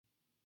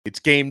It's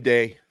game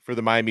day for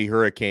the Miami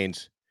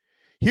Hurricanes.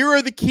 Here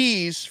are the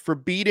keys for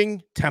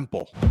beating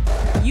Temple.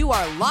 You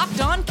are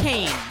Locked On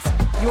Canes,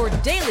 your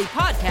daily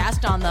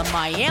podcast on the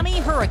Miami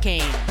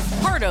Hurricanes,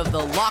 part of the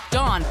Locked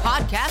On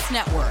Podcast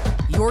Network,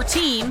 your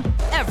team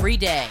every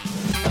day.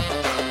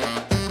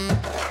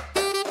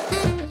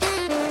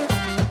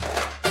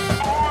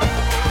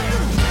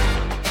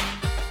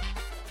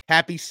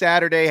 Happy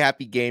Saturday,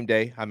 happy game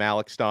day. I'm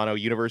Alex Dono,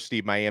 University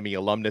of Miami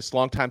alumnus,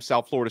 longtime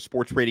South Florida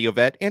sports radio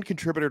vet, and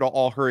contributor to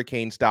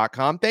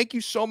allhurricanes.com. Thank you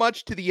so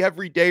much to the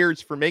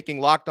everydayers for making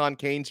Locked On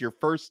Canes your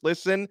first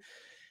listen.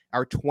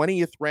 Our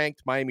 20th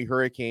ranked Miami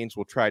Hurricanes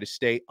will try to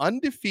stay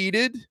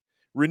undefeated,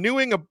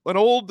 renewing an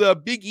old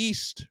Big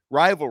East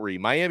rivalry.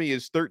 Miami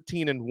is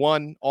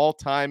 13-1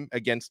 all-time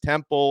against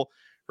Temple.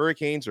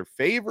 Hurricanes are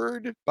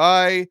favored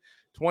by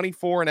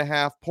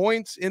 24.5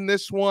 points in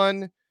this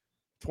one.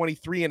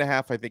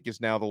 23.5, I think, is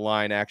now the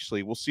line,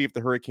 actually. We'll see if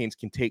the Hurricanes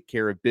can take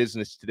care of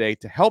business today.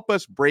 To help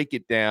us break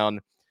it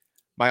down,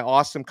 my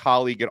awesome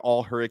colleague at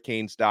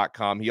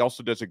allhurricanes.com. He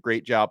also does a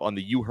great job on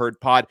the You Heard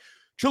pod.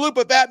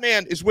 Chalupa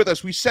Batman is with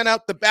us. We sent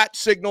out the bat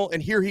signal,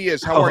 and here he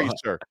is. How are you,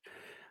 sir?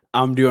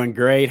 I'm doing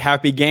great.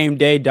 Happy game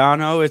day,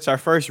 Dono. It's our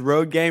first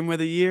road game of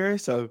the year,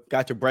 so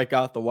got to break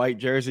out the white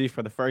jersey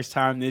for the first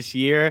time this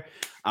year.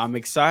 I'm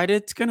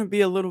excited. It's going to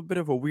be a little bit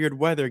of a weird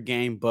weather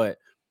game, but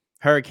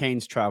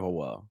Hurricanes travel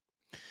well.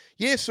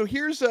 Yeah, so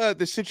here's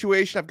the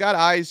situation. I've got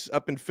eyes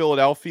up in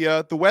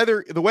Philadelphia. The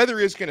weather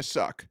is going to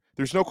suck.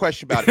 There's no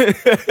question about it.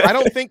 I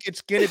don't think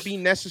it's going to be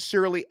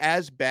necessarily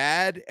as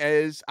bad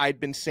as I'd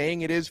been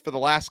saying it is for the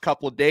last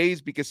couple of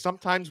days, because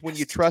sometimes when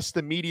you trust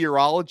the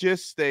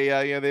meteorologists, they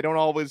don't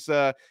always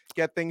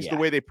get things the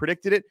way they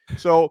predicted it.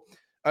 So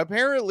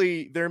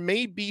apparently there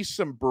may be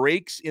some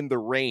breaks in the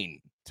rain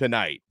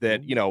tonight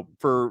that,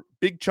 for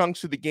big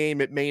chunks of the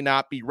game, it may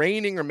not be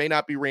raining or may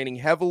not be raining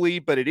heavily,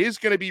 but it is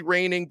going to be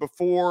raining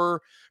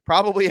before,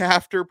 probably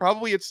after,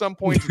 probably at some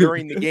point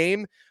during the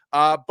game.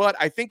 But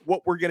I think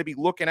what we're going to be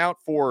looking out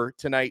for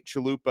tonight,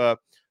 Chalupa,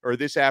 or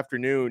this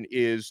afternoon,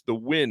 is the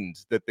wind,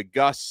 that the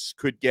gusts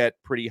could get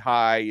pretty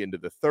high into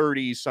the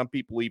 30s. Some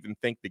people even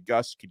think the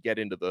gusts could get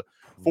into the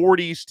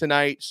 40s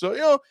tonight.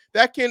 So,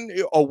 that can,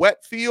 a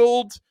wet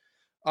field,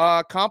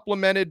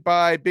 complemented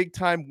by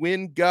big-time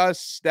wind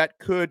gusts that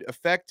could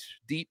affect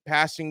deep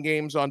passing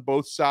games on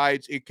both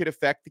sides. It could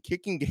affect the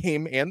kicking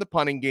game and the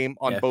punting game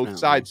on both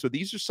sides. So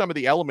these are some of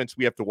the elements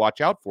we have to watch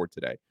out for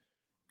today.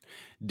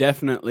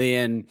 Definitely,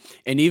 and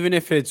even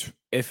if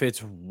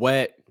it's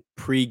wet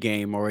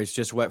pregame or it's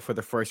just wet for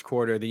the first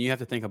quarter, then you have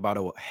to think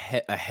about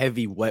a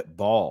heavy wet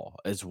ball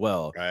as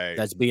well, right,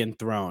 that's being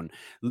thrown.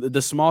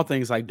 The small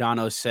things, like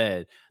Dono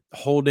said,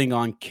 holding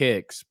on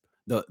kicks,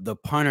 the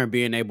punter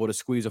being able to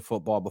squeeze a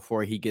football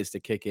before he gets to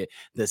kick it,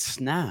 the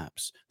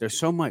snaps. There's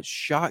so much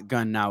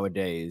shotgun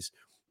nowadays.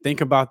 Think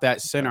about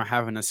that center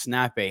having to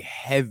snap a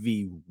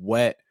heavy,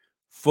 wet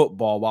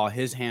football while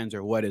his hands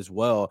are wet as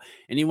well.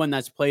 Anyone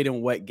that's played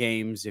in wet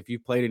games, if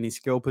you've played any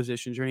skill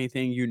positions or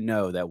anything, you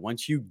know that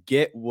once you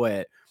get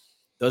wet,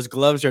 those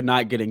gloves are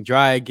not getting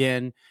dry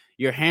again.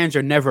 Your hands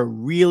are never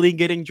really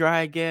getting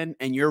dry again,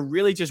 and you're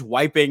really just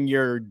wiping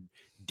your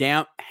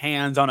damp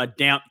hands on a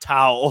damp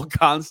towel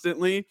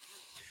constantly.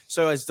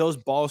 So it's those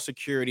ball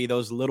security,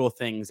 those little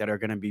things that are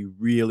going to be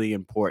really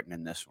important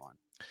in this one.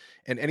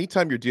 And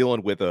anytime you're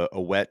dealing with a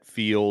wet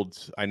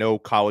field, I know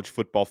college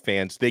football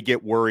fans, they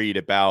get worried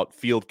about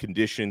field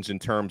conditions in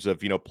terms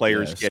of,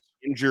 players get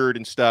injured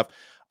and stuff.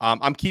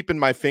 I'm keeping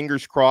my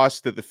fingers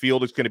crossed that the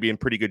field is going to be in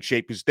pretty good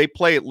shape, because they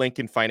play at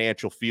Lincoln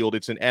Financial Field.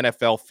 It's an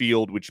NFL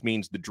field, which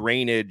means the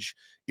drainage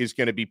is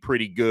going to be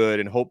pretty good.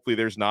 And hopefully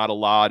there's not a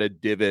lot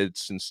of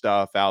divots and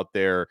stuff out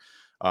there.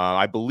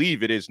 I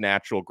believe it is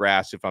natural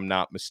grass, if I'm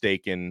not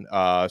mistaken.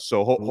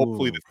 So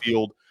hopefully the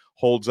field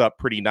holds up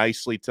pretty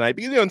nicely tonight.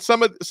 Because, in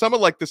some of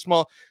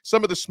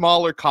the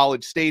smaller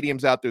college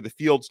stadiums out there, the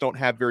fields don't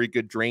have very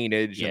good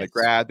drainage, and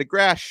the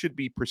grass should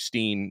be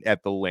pristine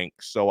at the link.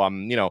 So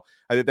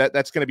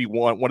that's going to be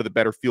one of the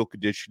better field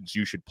conditions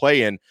you should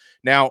play in.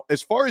 Now,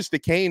 as far as the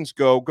Canes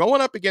go, going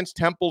up against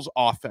Temple's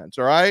offense,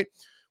 all right,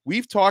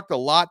 we've talked a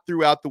lot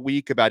throughout the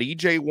week about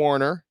EJ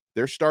Warner,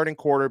 their starting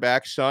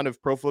quarterback, son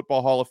of Pro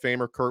Football Hall of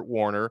Famer Kurt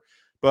Warner,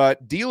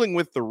 but dealing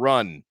with the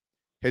run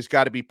has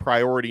got to be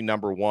priority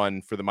number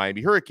one for the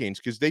Miami Hurricanes,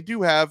 because they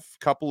do have a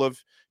couple of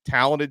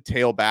talented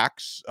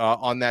tailbacks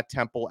on that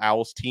Temple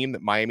Owls team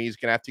that Miami is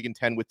going to have to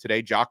contend with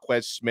today.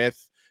 Jaquez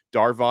Smith,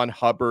 Darvon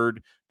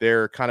Hubbard,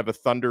 they're kind of a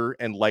thunder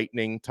and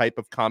lightning type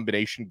of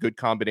combination, good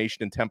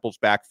combination in Temple's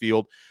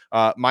backfield.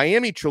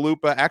 Miami,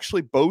 Chalupa,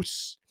 actually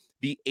boasts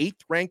the 8th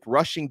ranked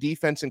rushing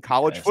defense in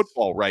college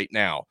football right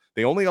now.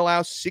 They only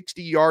allow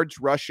 60 yards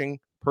rushing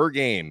per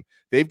game.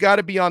 They've got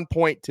to be on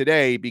point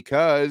today,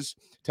 because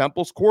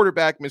Temple's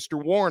quarterback,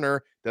 Mr.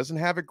 Warner, doesn't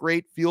have a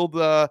great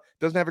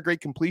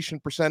completion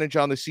percentage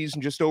on the season,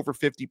 just over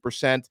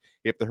 50%.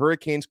 If the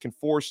Hurricanes can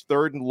force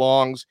 3rd and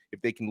longs,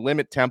 if they can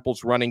limit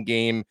Temple's running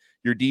game,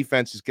 your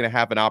defense is going to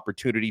have an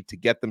opportunity to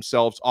get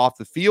themselves off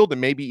the field and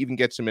maybe even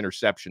get some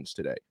interceptions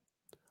today.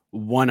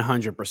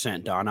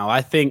 100%, Dono.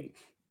 I think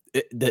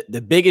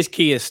The biggest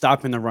key is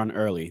stopping the run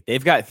early.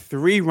 They've got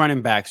 3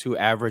 running backs who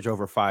average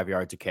over 5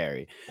 yards a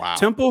carry. Wow.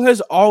 Temple has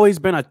always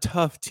been a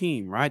tough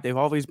team, right? They've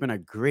always been a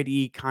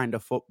gritty kind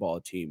of football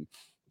team.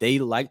 They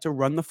like to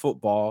run the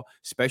football,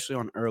 especially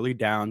on early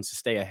downs, to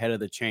stay ahead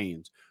of the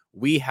chains.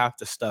 We have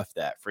to stuff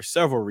that for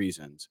several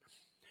reasons.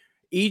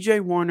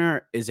 EJ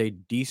Warner is a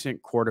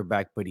decent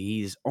quarterback, but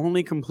he's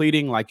only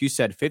completing, like you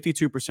said,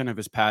 52% of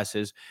his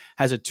passes,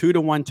 has a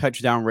 2-to-1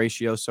 touchdown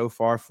ratio so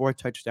far, 4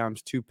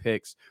 touchdowns, 2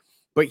 picks.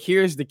 But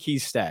here's the key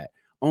stat.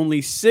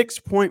 Only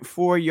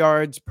 6.4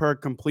 yards per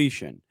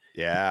completion.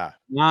 Yeah.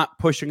 Not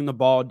pushing the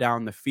ball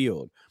down the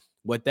field.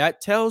 What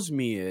that tells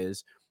me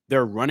is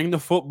they're running the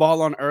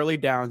football on early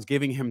downs,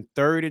 giving him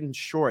 3rd and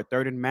short,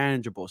 3rd and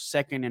manageable,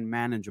 2nd and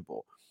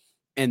manageable,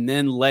 and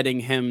then letting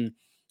him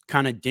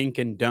kind of dink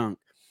and dunk.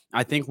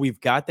 I think we've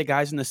got the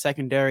guys in the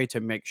secondary to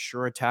make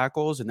sure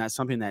tackles, and that's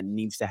something that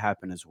needs to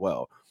happen as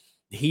well.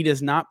 He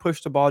does not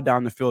push the ball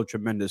down the field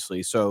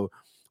tremendously. So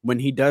when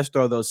he does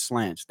throw those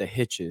slants, the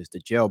hitches,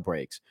 the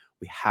jailbreaks,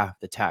 we have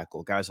to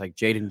tackle. Guys like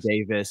Jaden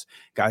Davis,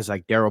 guys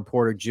like Daryl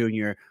Porter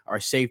Jr., our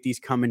safeties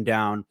coming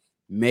down,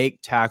 make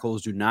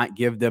tackles, do not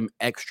give them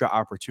extra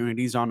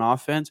opportunities on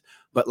offense.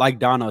 But like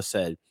Dono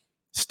said,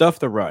 stuff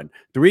the run.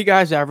 3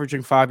 guys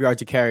averaging 5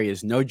 yards a carry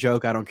is no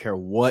joke. I don't care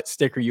what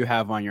sticker you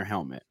have on your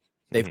helmet.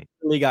 They've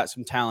really got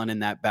some talent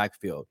in that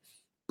backfield.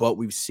 But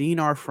we've seen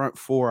our front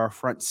 4, our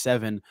front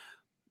 7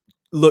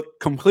 look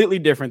completely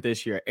different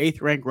this year.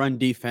 8th ranked run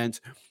defense.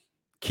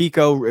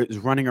 Kiko is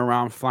running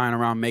around, flying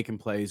around, making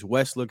plays.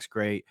 West looks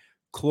great.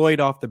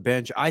 Cloyd off the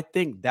bench. I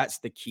think that's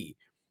the key.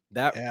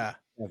 I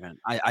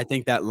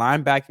think that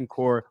linebacking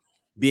core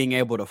being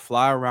able to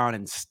fly around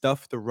and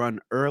stuff the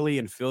run early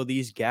and fill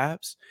these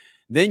gaps.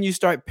 Then you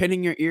start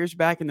pinning your ears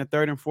back in the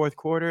 3rd and 4th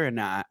quarter, and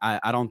I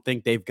don't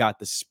think they've got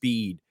the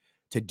speed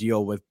to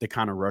deal with the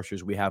kind of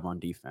rushers we have on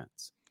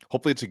defense.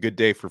 Hopefully it's a good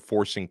day for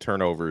forcing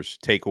turnovers,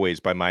 takeaways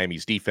by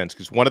Miami's defense,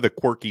 because one of the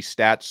quirky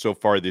stats so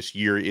far this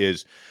year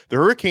is the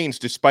Hurricanes,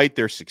 despite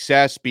their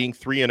success, being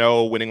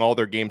 3-0, winning all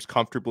their games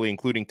comfortably,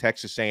 including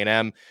Texas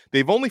A&M,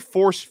 they've only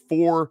forced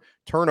 4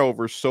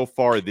 turnovers so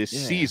far this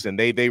season.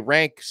 They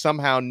rank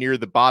somehow near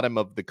the bottom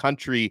of the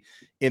country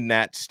in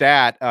that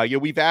stat.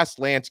 We've asked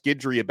Lance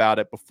Guidry about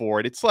it before,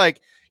 and it's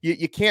like,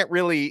 you can't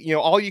really,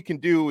 all you can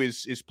do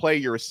is play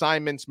your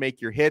assignments, make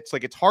your hits.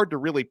 Like, it's hard to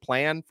really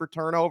plan for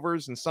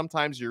turnovers, and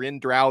sometimes you're in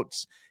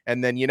droughts,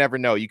 and then you never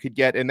know. You could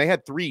get, and they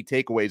had 3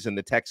 takeaways in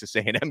the Texas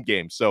A&M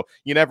game, so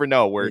you never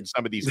know where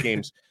some of these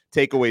games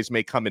takeaways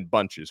may come in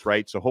bunches,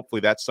 right? So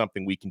hopefully that's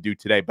something we can do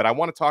today. But I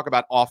want to talk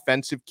about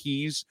offensive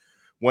keys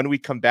when we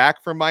come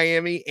back from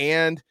Miami,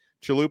 and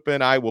Chalupa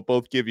and I will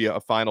both give you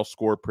a final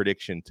score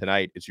prediction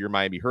tonight as your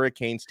Miami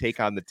Hurricanes take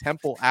on the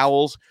Temple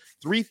Owls,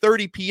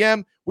 3:30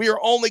 p.m. We are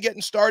only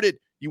getting started.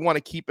 You want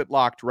to keep it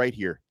locked right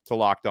here to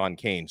Locked On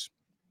Canes.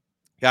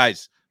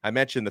 Guys, I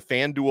mentioned the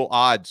FanDuel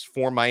odds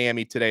for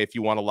Miami today if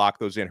you want to lock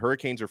those in.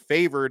 Hurricanes are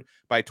favored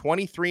by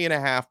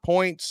 23.5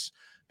 points.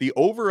 The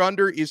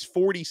over-under is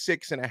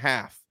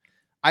 46.5.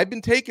 I've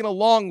been taking a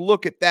long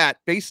look at that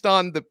based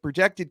on the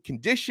projected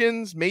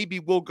conditions.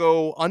 Maybe we'll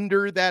go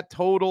under that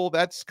total.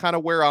 That's kind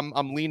of where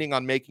I'm leaning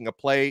on making a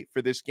play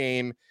for this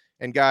game.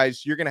 And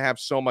guys, you're going to have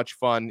so much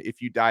fun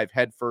if you dive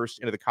headfirst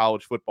into the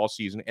college football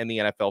season and the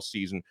NFL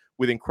season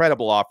with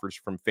incredible offers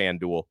from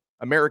FanDuel,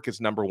 America's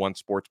 #1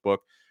 sports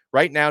book.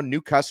 Right now,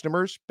 new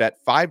customers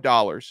bet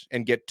 $5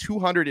 and get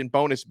 $200 in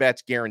bonus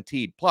bets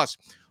guaranteed. Plus,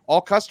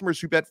 all customers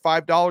who bet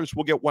 $5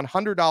 will get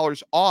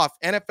 $100 off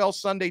NFL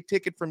Sunday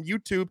Ticket from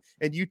YouTube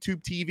and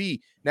YouTube TV.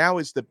 Now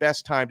is the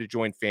best time to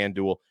join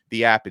FanDuel.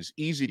 The app is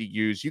easy to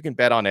use. You can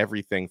bet on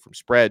everything from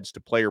spreads to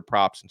player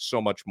props and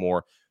so much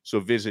more. So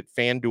visit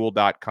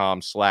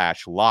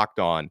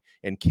FanDuel.com/lockedon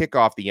and kick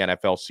off the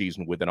NFL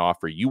season with an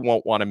offer you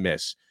won't want to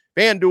miss.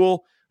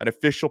 FanDuel, an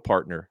official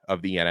partner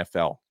of the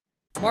NFL.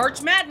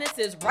 March Madness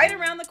is right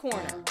around the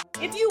corner.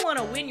 If you want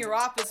to win your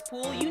office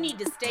pool, you need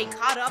to stay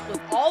caught up with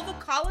all the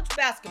college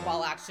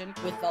basketball action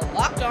with the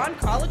Locked On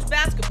College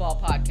Basketball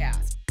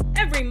Podcast.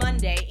 Every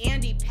Monday,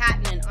 Andy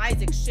Patton and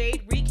Isaac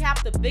Shade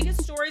recap the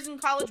biggest stories in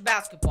college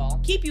basketball,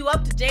 keep you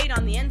up to date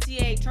on the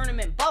NCAA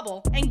tournament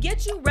bubble, and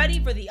get you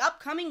ready for the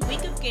upcoming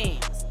week of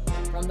games.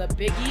 From the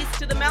Big East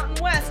to the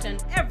Mountain West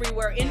and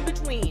everywhere in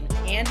between,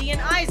 Andy and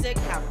Isaac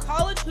have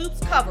college hoops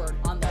covered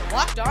on the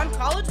Locked On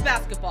College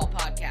Basketball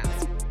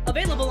Podcast.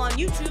 Available on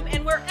YouTube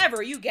and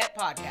wherever you get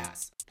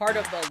podcasts. Part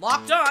of the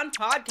Locked On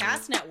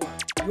Podcast Network.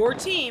 Your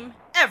team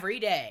every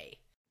day.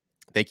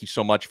 Thank you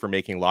so much for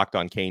making Locked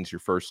On Canes your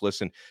first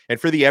listen. And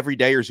for the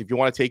everydayers, if you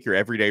want to take your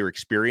everydayer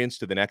experience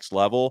to the next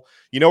level,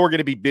 we're going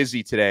to be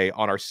busy today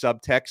on our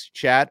subtext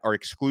chat, our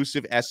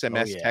exclusive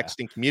SMS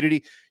texting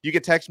community. You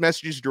get text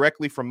messages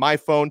directly from my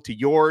phone to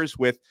yours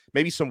with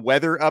maybe some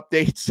weather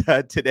updates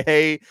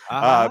today,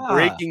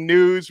 breaking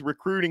news,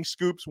 recruiting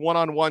scoops,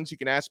 one-on-ones. You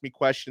can ask me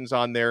questions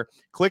on there.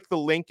 Click the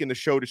link in the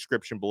show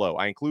description below.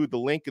 I include the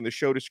link in the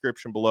show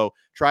description below.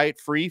 Try it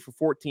free for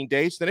 14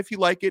 days. Then if you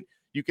like it,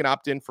 you can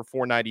opt in for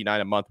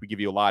 $4.99 a month. We give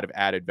you a lot of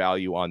added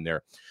value on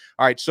there.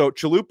 All right, so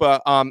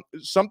Chalupa,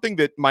 something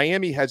that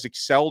Miami has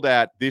excelled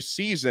at this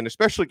season,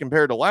 especially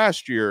compared to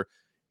last year,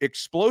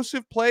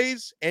 explosive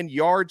plays and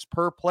yards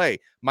per play.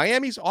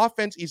 Miami's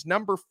offense is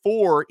number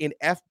 4 in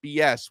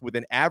FBS with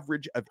an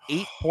average of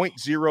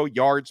 8.0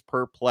 yards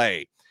per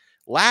play.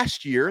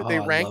 Last year, they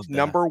ranked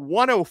number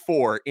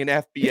 104 in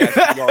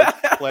FBS yards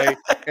per play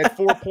at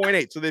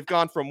 4.8. So they've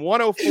gone from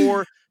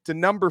 104 to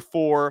number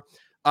 4.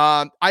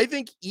 I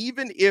think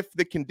even if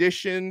the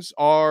conditions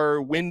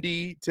are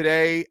windy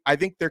today, I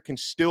think there can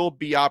still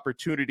be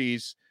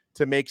opportunities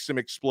to make some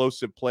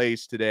explosive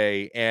plays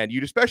today. And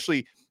you'd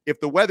especially, if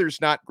the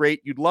weather's not great,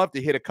 you'd love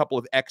to hit a couple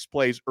of X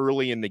plays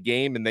early in the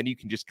game, and then you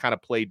can just kind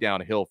of play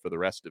downhill for the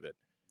rest of it.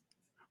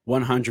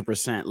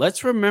 100%.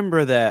 Let's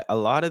remember that a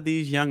lot of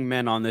these young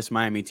men on this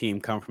Miami team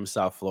come from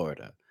South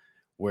Florida,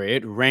 where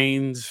it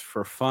rains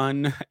for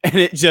fun, and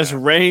it just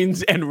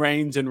rains and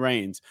rains and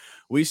rains.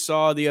 We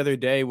saw the other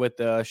day with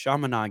the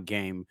Chaminade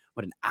game,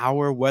 an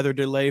hour weather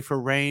delay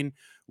for rain,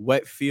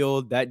 wet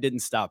field. That didn't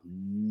stop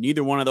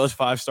neither one of those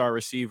 5-star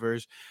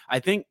receivers. I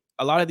think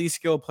a lot of these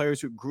skilled players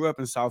who grew up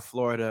in South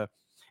Florida,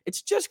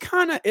 it's just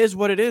kind of is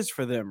what it is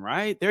for them,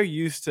 right? They're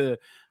used to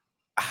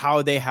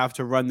how they have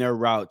to run their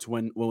routes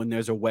when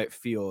there's a wet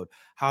field,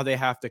 how they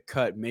have to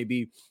cut,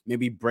 maybe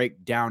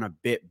break down a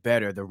bit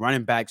better. The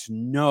running backs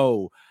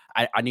know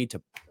I need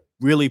to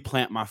really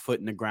plant my foot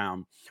in the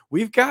ground.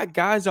 We've got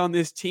guys on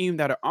this team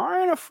that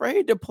aren't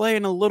afraid to play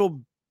in a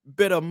little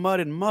bit of mud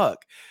and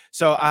muck.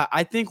 So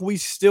I think we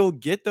still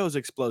get those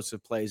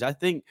explosive plays. I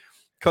think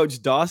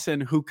Coach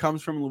Dawson, who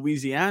comes from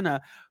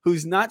Louisiana,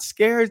 who's not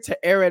scared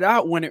to air it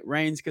out when it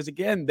rains, because,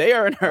 again, they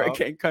are in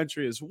hurricane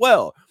country as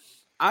well.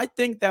 I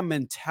think that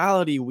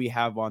mentality we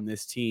have on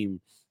this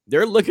team,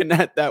 they're looking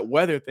at that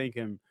weather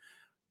thinking,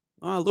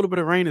 a little bit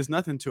of rain is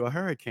nothing to a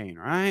hurricane,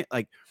 right?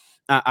 Like,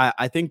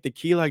 I think the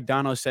key, like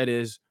Dono said,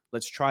 is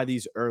let's try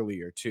these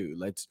earlier too.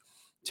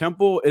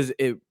 Temple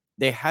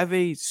they have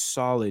a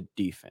solid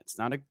defense,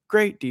 not a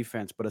great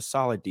defense, but a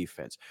solid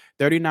defense.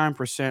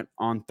 39%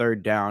 on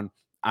third down.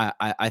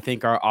 I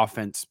think our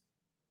offense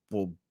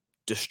will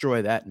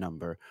destroy that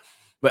number.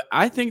 But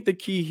I think the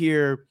key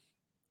here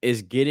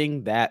is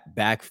getting that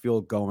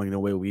backfield going the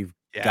way we've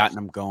gotten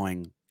them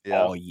going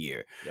all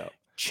year.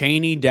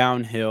 Chaney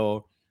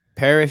downhill,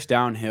 Parrish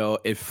downhill.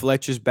 If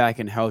Fletch is back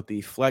and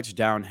healthy, Fletch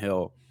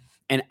downhill.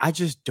 And I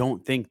just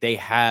don't think they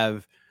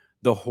have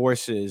the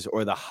horses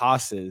or the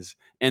hosses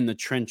in the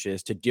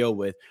trenches to deal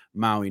with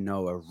Maui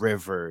Noah,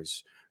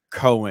 Rivers,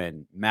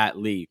 Cohen, Matt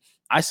Lee.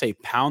 I say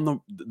pound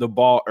the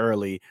ball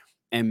early.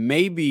 And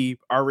maybe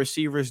our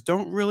receivers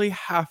don't really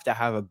have to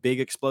have a big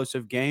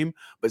explosive game,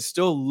 but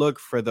still look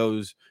for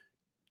those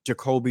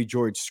Jacoby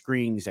George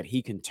screens that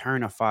he can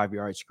turn a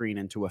 5-yard screen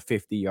into a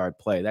 50-yard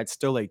play. That's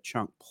still a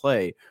chunk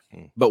play,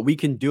 but we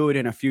can do it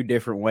in a few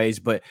different ways.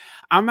 But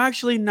I'm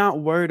actually not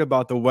worried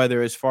about the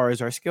weather as far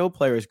as our skill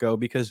players go,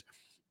 because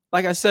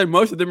like I said,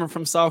 most of them are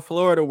from South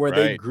Florida, where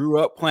they grew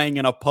up playing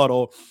in a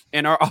puddle,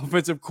 and our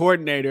offensive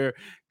coordinator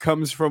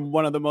comes from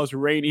one of the most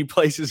rainy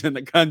places in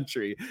the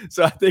country.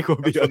 So I think we'll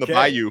be okay. From the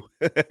bayou.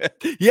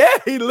 Yeah,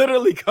 he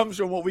literally comes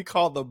from what we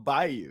call the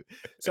bayou.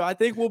 So I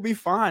think we'll be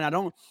fine.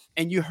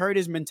 And you heard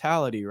his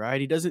mentality,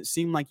 right? He doesn't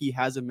seem like he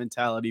has a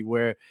mentality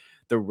where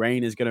the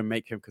rain is going to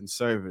make him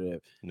conservative.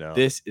 No.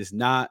 This is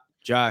not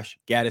Josh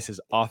Gaddis's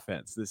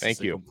offense. This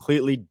is a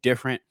completely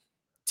different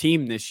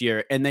team this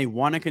year, and they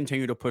want to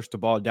continue to push the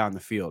ball down the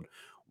field.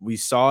 We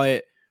saw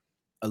it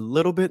a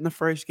little bit in the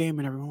first game,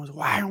 and everyone was,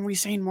 why aren't we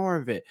seeing more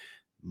of it?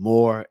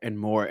 More and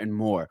more and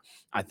more.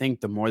 I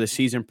think the more the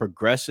season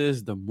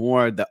progresses, the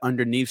more the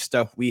underneath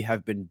stuff we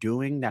have been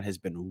doing that has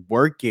been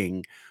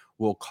working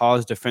will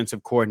cause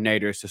defensive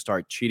coordinators to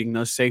start cheating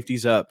those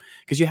safeties up,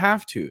 because you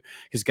have to,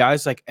 because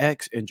guys like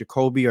X and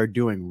Jacoby are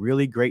doing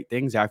really great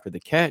things after the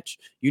catch.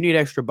 You need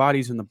extra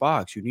bodies in the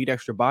box. You need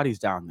extra bodies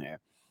down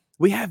there.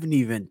 We haven't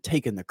even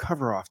taken the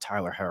cover off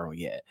Tyler Harrell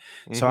yet.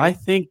 So I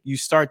think you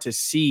start to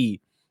see,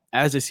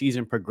 as the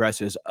season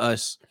progresses,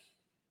 us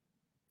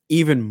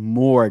even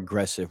more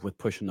aggressive with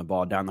pushing the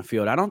ball down the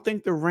field. I don't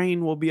think the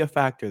rain will be a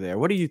factor there.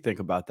 What do you think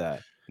about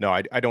that? No,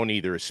 I don't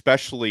either,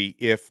 especially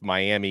if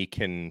Miami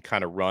can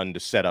kind of run to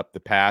set up the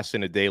pass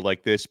in a day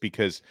like this,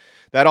 because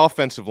that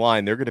offensive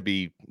line, they're going to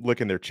be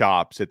licking their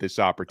chops at this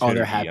opportunity.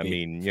 They're happy. I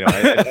mean,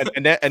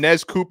 and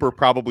Inez Cooper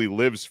probably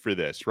lives for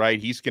this, right?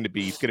 He's going to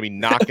be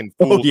knocking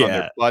fools on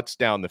their butts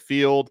down the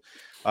field.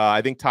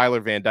 I think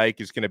Tyler Van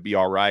Dyke is going to be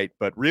all right.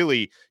 But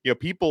really,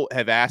 people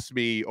have asked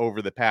me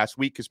over the past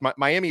week, because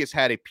Miami has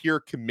had a pure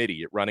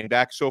committee at running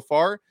back so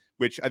far,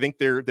 which I think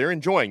they're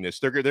enjoying this.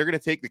 They're going to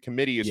take the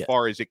committee as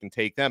far as it can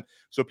take them.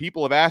 So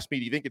people have asked me,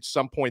 do you think at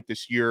some point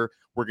this year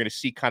we're going to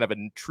see kind of a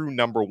true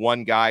number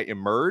one guy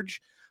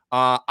emerge?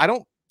 I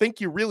don't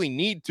think you really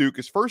need to,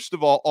 because first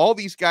of all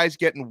these guys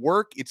getting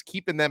work, it's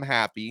keeping them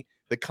happy.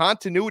 The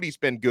continuity's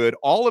been good.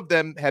 All of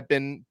them have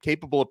been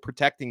capable of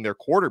protecting their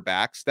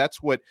quarterbacks.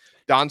 That's what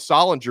Don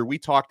Solinger, we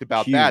talked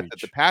about that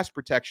the pass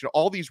protection,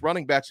 all these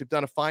running backs have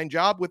done a fine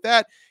job with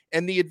that.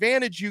 And the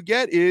advantage you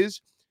get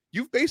is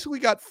you've basically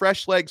got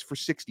fresh legs for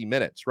 60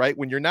 minutes, right?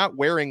 When you're not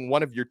wearing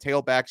one of your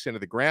tailbacks into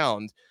the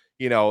ground,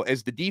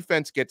 as the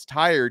defense gets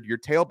tired, your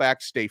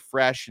tailbacks stay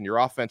fresh and your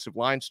offensive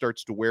line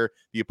starts to wear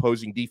the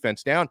opposing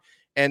defense down.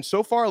 And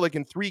so far, like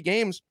in 3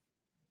 games,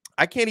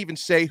 I can't even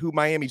say who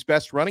Miami's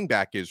best running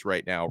back is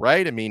right now,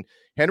 right? I mean,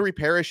 Henry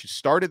Parrish has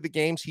started the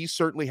games. He's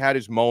certainly had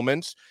his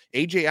moments.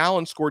 A.J.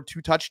 Allen scored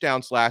 2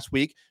 touchdowns last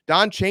week.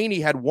 Don Chaney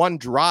had 1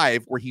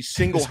 drive where he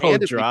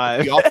single-handedly took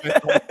the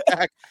offensive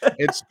back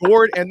and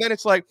scored. And then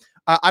it's like,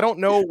 I don't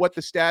know what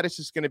the status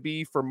is going to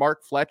be for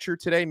Mark Fletcher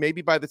today.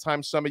 Maybe by the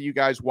time some of you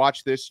guys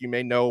watch this, you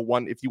may know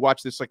one. If you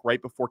watch this like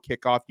right before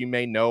kickoff, you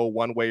may know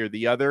one way or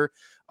the other.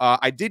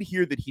 I did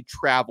hear that he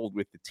traveled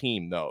with the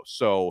team, though.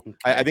 So okay,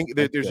 I think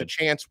that there's a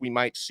chance we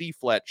might see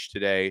Fletch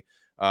today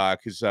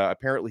because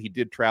apparently he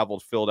did travel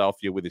to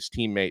Philadelphia with his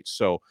teammates.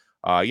 So,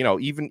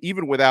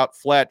 even without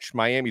Fletch,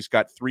 Miami's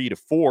got 3 to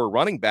 4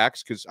 running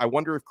backs because I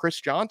wonder if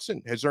Chris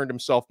Johnson has earned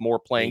himself more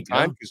playing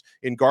time because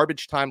in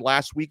garbage time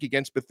last week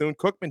against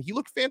Bethune-Cookman, he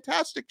looked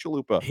fantastic,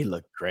 Chalupa. He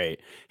looked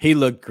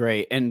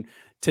great. And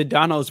to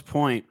Donald's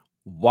point,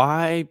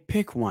 why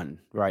pick one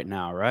right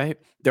now, right?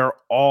 They're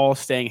all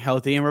staying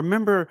healthy. And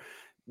remember,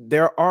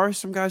 there are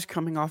some guys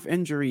coming off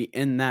injury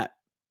in that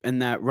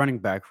running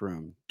back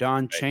room.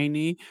 Don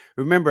Chaney.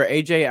 Remember,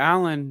 A.J.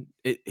 Allen,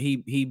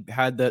 he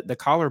had the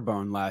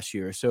collarbone last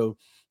year. So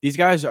these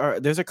guys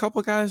there's a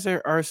couple guys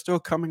that are still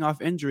coming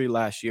off injury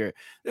last year.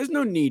 There's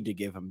no need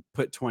to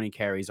put 20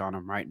 carries on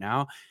them right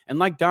now. And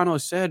like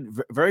Donald said,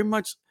 very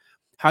much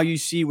how you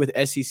see with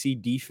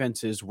SEC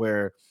defenses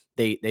where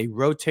they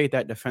rotate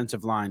that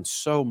defensive line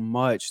so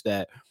much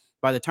that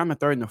by the time the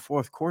third and the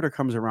fourth quarter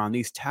comes around,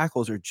 these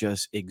tackles are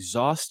just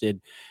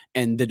exhausted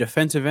and the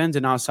defensive ends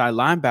and outside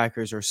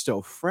linebackers are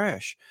still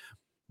fresh.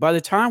 By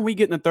the time we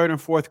get in the third and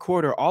fourth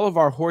quarter, all of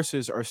our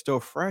horses are still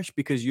fresh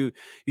because you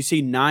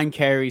see 9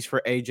 carries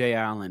for A.J.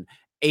 Allen,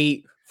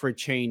 8 for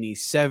Chaney,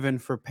 7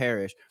 for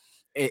Parrish.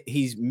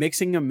 He's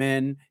mixing them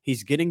in.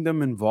 He's getting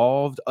them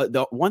involved.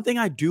 The one thing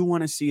I do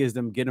want to see is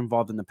them get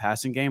involved in the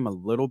passing game a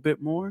little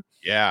bit more.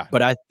 Yeah,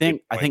 but I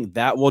think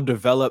that will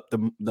develop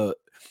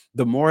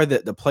the more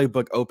that the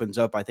playbook opens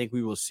up. I think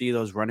we will see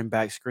those running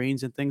back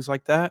screens and things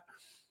like that.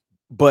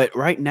 But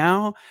right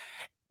now,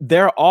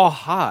 they're all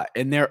hot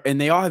and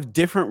they all have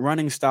different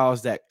running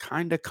styles that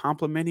kind of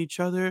complement each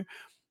other.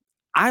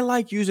 I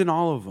like using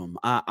all of them.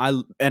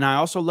 I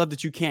also love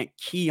that you can't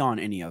key on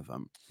any of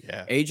them.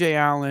 Yeah, A.J.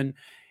 Allen.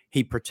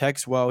 He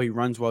protects well. He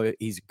runs well.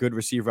 He's a good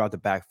receiver out the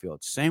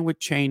backfield. Same with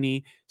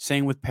Chaney.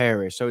 Same with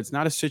Parrish. So it's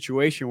not a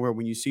situation where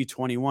when you see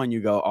 21,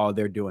 you go, oh,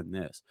 they're doing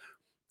this.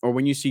 Or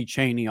when you see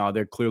Chaney, oh,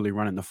 they're clearly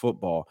running the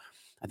football.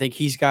 I think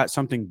he's got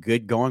something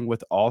good going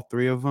with all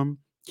 3 of them,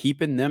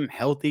 keeping them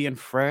healthy and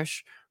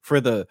fresh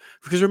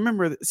because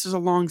remember, this is a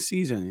long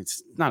season.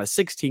 It's not a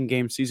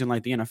 16-game season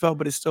like the NFL,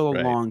 but it's still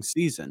a long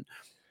season.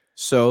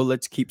 So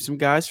let's keep some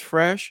guys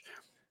fresh.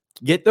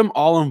 Get them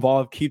all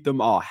involved, keep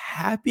them all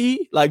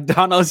happy, like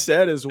Dono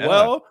said as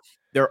well.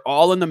 They're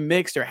all in the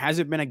mix. There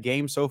hasn't been a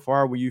game so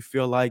far where you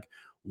feel like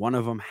one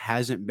of them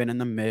hasn't been in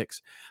the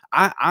mix.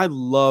 I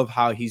love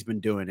how he's been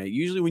doing it.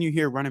 Usually when you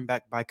hear running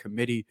back by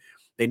committee,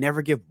 they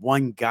never give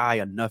one guy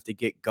enough to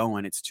get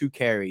going. It's 2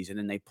 carries, and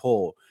then they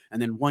pull,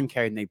 and then 1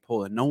 carry, and they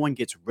pull, and no one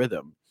gets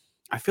rhythm.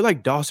 I feel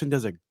like Dawson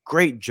does a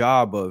great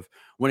job of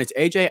when it's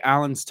A.J.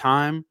 Allen's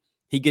time,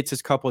 he gets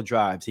his couple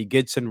drives. He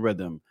gets in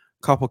rhythm.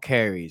 Couple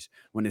carries.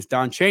 When it's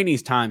Don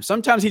Chaney's time,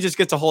 sometimes he just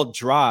gets a whole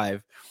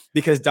drive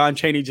because Don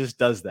Chaney just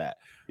does that.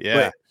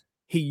 Yeah.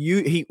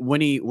 But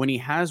when he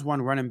has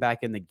one running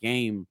back in the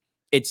game,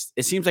 it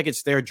seems like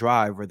it's their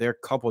drive or their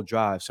couple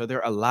drives. So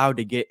they're allowed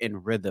to get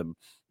in rhythm.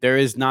 There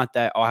is not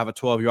that, I'll have a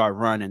 12-yard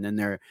run and then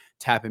they're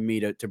tapping me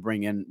to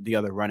bring in the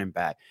other running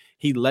back.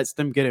 He lets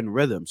them get in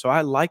rhythm. So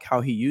I like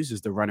how he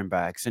uses the running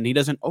backs and he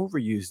doesn't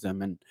overuse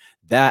them. And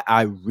that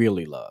I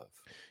really love.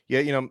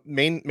 Yeah,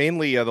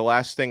 mainly the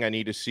last thing I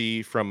need to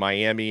see from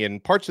Miami,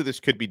 and parts of this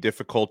could be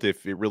difficult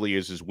if it really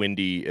is as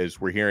windy as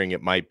we're hearing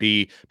it might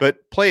be,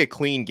 but play a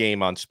clean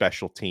game on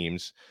special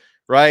teams,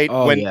 right?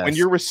 Oh, when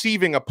you're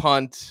receiving a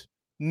punt,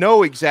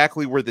 know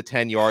exactly where the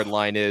 10-yard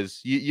line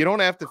is. You don't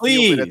have to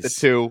field it at the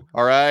 2,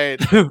 all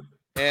right?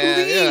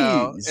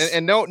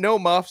 And no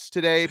muffs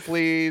today,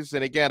 please.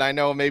 And again, I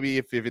know maybe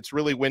if it's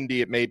really windy,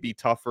 it may be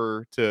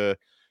tougher to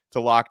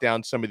lock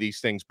down some of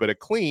these things, but a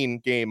clean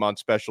game on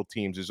special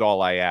teams is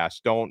all I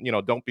ask. Don't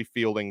be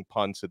fielding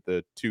punts at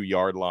the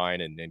 2-yard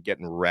line and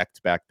getting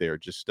wrecked back there.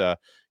 Just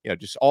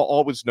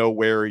always know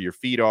where your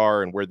feet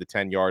are and where the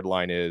 10-yard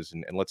line is.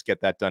 And let's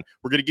get that done.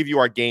 We're going to give you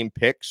our game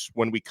picks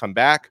when we come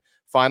back.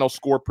 Final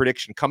score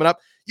prediction coming up.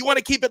 You want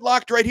to keep it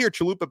locked right here.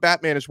 Chalupa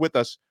Batman is with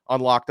us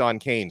on Locked On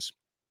Canes.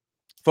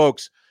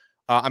 Folks,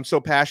 I'm so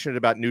passionate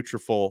about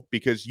Nutrafol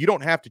because you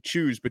don't have to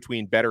choose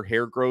between better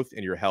hair growth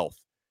and your health.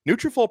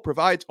 Nutrafol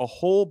provides a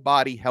whole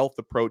body health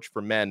approach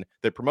for men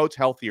that promotes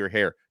healthier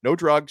hair. No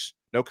drugs,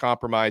 no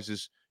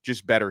compromises,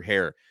 just better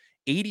hair.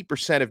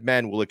 80% of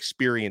men will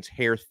experience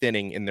hair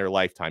thinning in their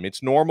lifetime.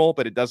 It's normal,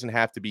 but it doesn't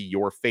have to be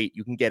your fate.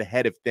 You can get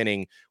ahead of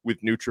thinning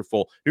with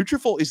Nutrafol.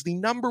 Nutrafol is the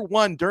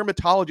 #1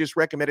 dermatologist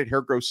recommended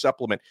hair growth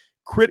supplement,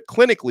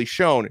 clinically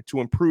shown to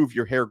improve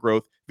your hair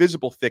growth,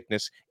 visible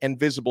thickness, and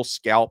visible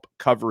scalp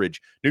coverage.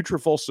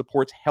 Nutrafol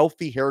supports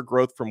healthy hair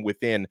growth from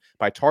within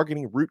by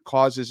targeting root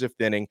causes of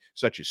thinning,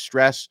 such as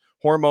stress,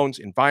 hormones,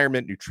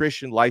 environment,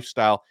 nutrition,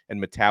 lifestyle,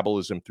 and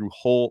metabolism through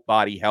whole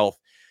body health.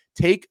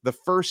 Take the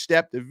first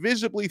step to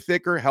visibly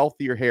thicker,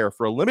 healthier hair.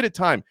 For a limited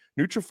time,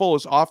 Nutrafol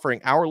is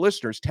offering our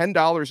listeners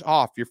 $10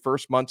 off your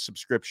first month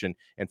subscription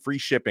and free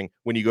shipping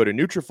when you go to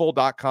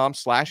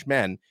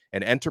Nutrafol.com/men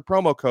and enter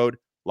promo code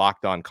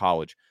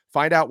LOCKEDONCollege.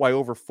 Find out why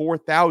over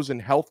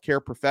 4,000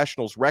 healthcare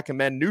professionals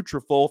recommend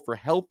Nutrafol for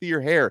healthier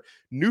hair.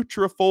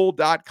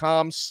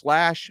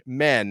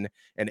 Nutrafol.com/men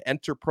and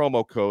enter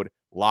promo code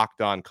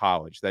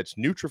LOCKEDONCollege. That's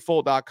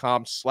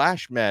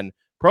Nutrafol.com/men,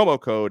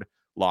 promo code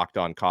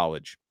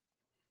LOCKEDONCollege.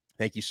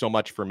 Thank you so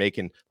much for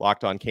making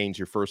Locked On Canes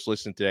your first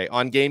listen today.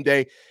 On game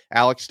day,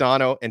 Alex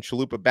Dono and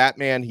Chalupa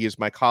Batman. He is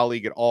my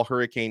colleague at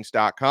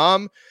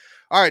allhurricanes.com.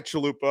 All right,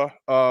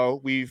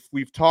 Chalupa,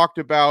 we've talked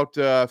about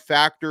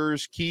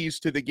factors, keys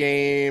to the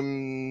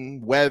game,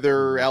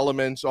 weather,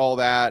 elements, all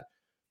that.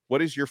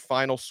 What is your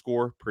final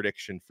score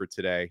prediction for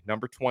today?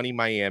 Number 20,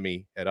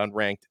 Miami at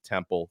unranked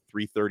Temple,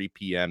 3:30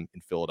 p.m.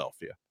 in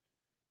Philadelphia.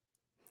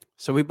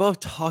 So we both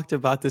talked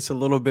about this a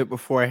little bit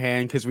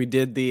beforehand because we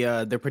did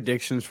the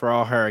predictions for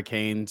all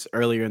Hurricanes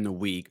earlier in the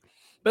week.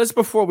 But it's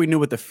before we knew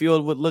what the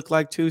field would look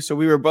like too. So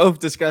we were both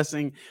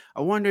discussing, I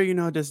wonder,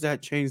 does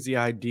that change the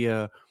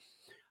idea?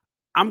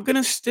 I'm going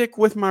to stick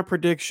with my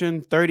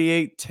prediction,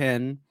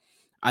 38-10.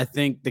 I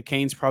think the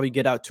Canes probably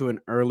get out to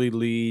an early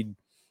lead.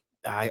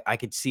 I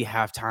could see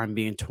halftime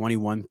being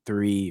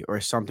 21-3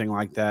 or something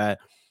like that.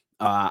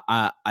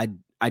 I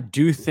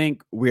do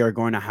think we are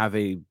going to have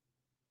a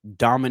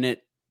dominant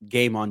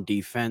game on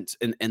defense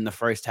in the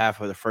first half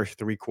or the first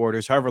 3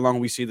 quarters, however long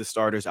we see the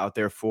starters out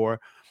there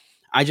for.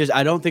 I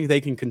don't think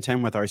they can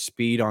contend with our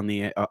speed on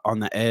the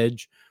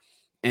edge.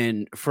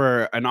 And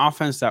for an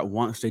offense that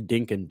wants to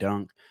dink and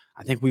dunk,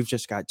 I think we've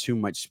just got too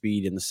much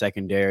speed in the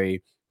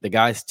secondary. The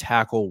guys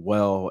tackle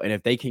well, and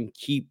if they can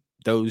keep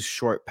those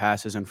short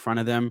passes in front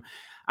of them,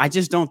 I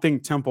just don't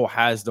think Temple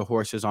has the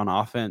horses on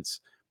offense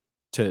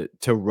to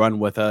run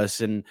with us.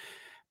 And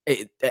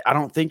I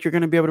don't think you're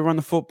going to be able to run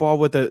the football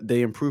with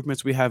the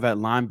improvements we have at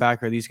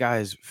linebacker. These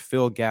guys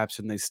fill gaps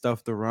and they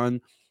stuff the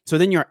run. So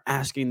then you're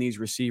asking these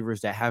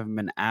receivers that haven't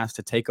been asked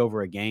to take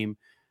over a game,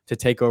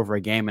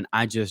 and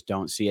I just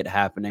don't see it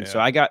happening. Yeah. So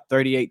I got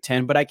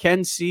 38-10, but I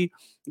can see,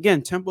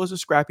 again, Temple is a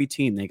scrappy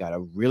team. They got a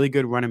really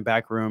good running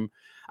back room.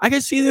 I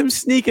can see them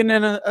sneaking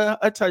in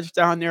a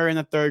touchdown there in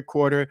the third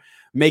quarter,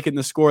 making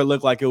the score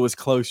look like it was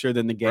closer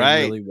than the game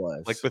really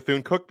was. Like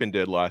Bethune-Cookman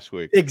did last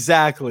week.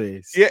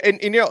 Exactly. Yeah, and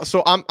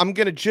so I'm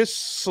going to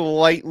just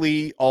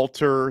slightly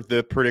alter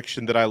the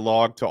prediction that I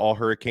logged to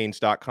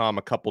allhurricanes.com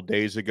a couple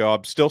days ago.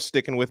 I'm still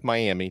sticking with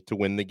Miami to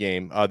win the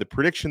game. The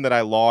prediction that I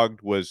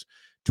logged was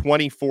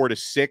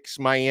 24-6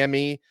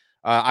 Miami.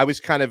 I was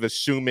kind of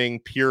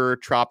assuming pure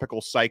tropical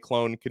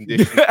cyclone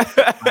conditions.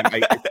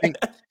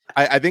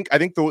 I think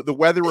the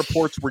weather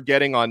reports we're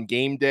getting on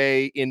game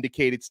day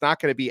indicate it's not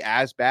going to be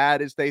as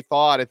bad as they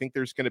thought. I think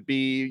there's going to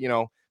be,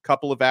 a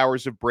couple of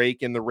hours of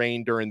break in the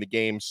rain during the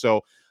game.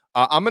 So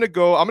I'm going to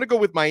go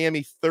with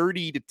Miami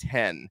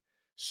 30-10.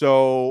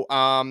 So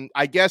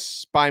I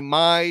guess by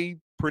my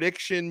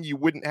prediction, you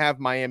wouldn't have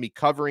Miami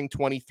covering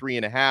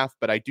 23.5,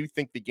 but I do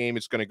think the game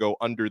is going to go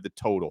under the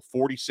total.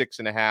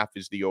 46.5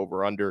 is the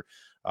over under.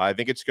 I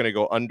think it's going to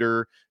go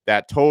under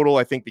that total.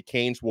 I think the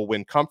Canes will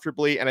win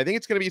comfortably. And I think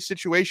it's going to be a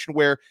situation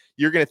where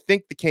you're going to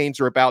think the Canes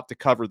are about to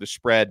cover the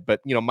spread,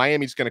 but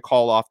Miami's going to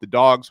call off the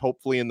dogs.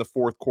 Hopefully in the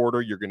fourth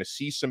quarter, you're going to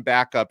see some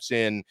backups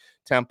in.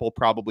 Temple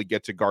probably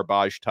gets a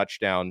garbage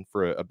touchdown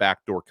for a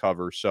backdoor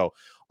cover. So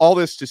all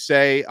this to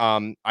say,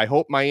 I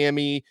hope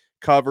Miami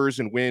covers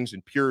and wins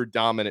in pure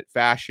dominant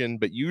fashion.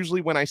 But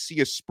usually when I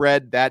see a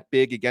spread that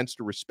big against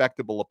a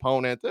respectable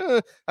opponent,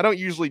 I don't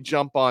usually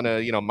jump on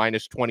a,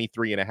 minus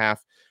 23.5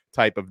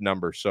 type of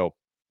number. So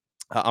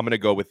I'm going to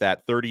go with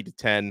that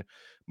 30-10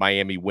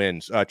 Miami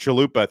wins.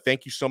 Chalupa,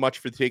 thank you so much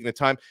for taking the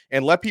time,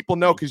 and let people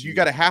know, because you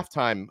got a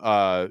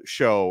halftime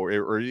show,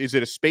 or is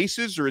it a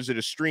Spaces or is it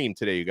a stream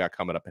today you got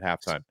coming up at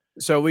halftime?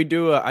 So I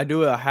do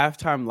a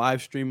halftime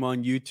live stream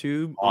on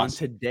YouTube.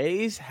 Awesome. On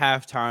today's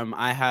halftime,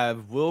 I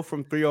have Will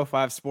from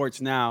 305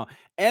 Sports Now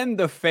and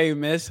the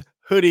famous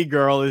Hoodie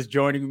Girl is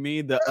joining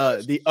me.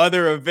 The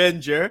other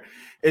Avenger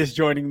is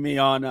joining me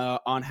on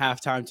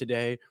halftime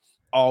today.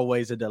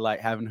 Always a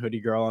delight having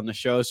Hoodie Girl on the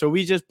show. So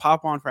we just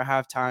pop on for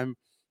halftime,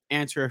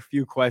 answer a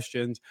few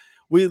questions.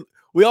 We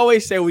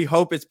always say we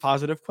hope it's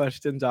positive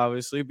questions,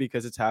 obviously,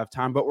 because it's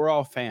halftime, but we're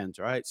all fans,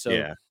 right?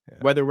 So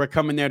whether we're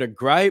coming there to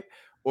gripe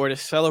or to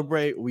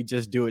celebrate, we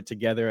just do it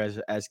together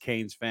as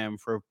Canes fam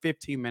for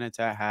 15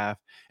 minutes at half.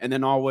 And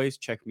then always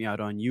check me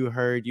out on You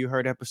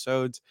Heard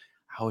episodes.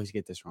 I always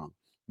get this wrong.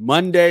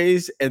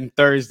 Mondays and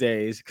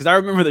Thursdays, because I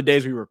remember the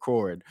days we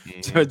record.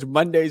 Mm-hmm. So it's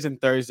Mondays and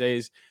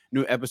Thursdays,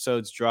 new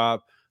episodes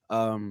drop.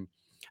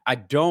 I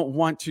don't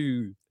want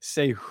to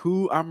say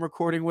who I'm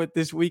recording with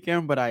this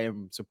weekend, but I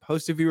am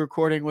supposed to be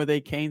recording with a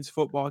Canes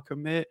football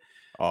commit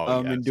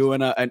and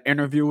doing an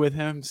interview with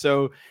him.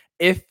 So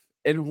if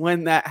and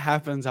when that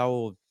happens, I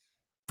will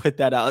put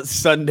that out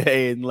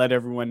Sunday and let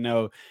everyone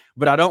know.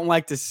 But I don't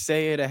like to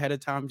say it ahead of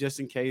time just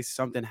in case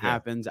something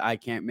happens. I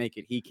can't make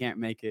it. He can't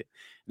make it.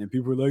 And then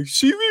people are like,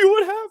 CV,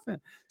 what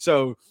happened?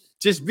 So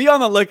just be on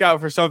the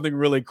lookout for something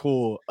really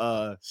cool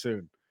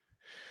soon.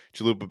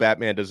 Chalupa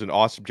Batman does an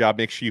awesome job.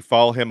 Make sure you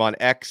follow him on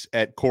X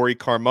at Corey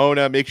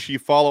Carmona. Make sure you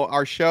follow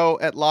our show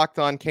at Locked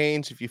On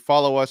Canes. If you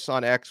follow us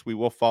on X, we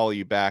will follow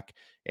you back.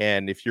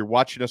 And if you're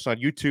watching us on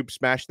YouTube,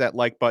 smash that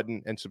like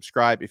button and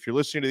subscribe. If you're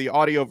listening to the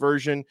audio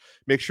version,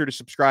 make sure to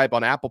subscribe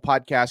on Apple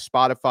Podcasts,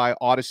 Spotify,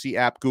 Odyssey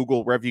app,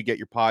 Google, wherever you get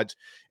your pods.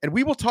 And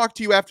we will talk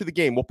to you after the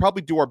game. We'll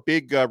probably do our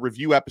big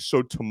review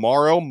episode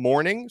tomorrow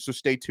morning, so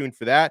stay tuned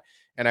for that.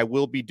 And I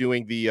will be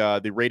doing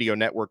the radio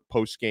network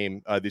post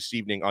game this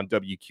evening on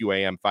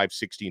WQAM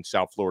 516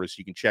 South Florida. So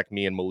you can check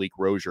me and Malik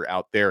Rozier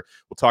out there.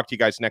 We'll talk to you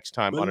guys next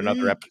time on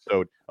another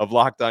episode of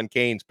Locked On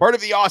Canes, part of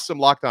the awesome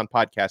Locked On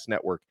Podcast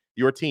Network,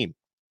 your team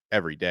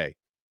every day.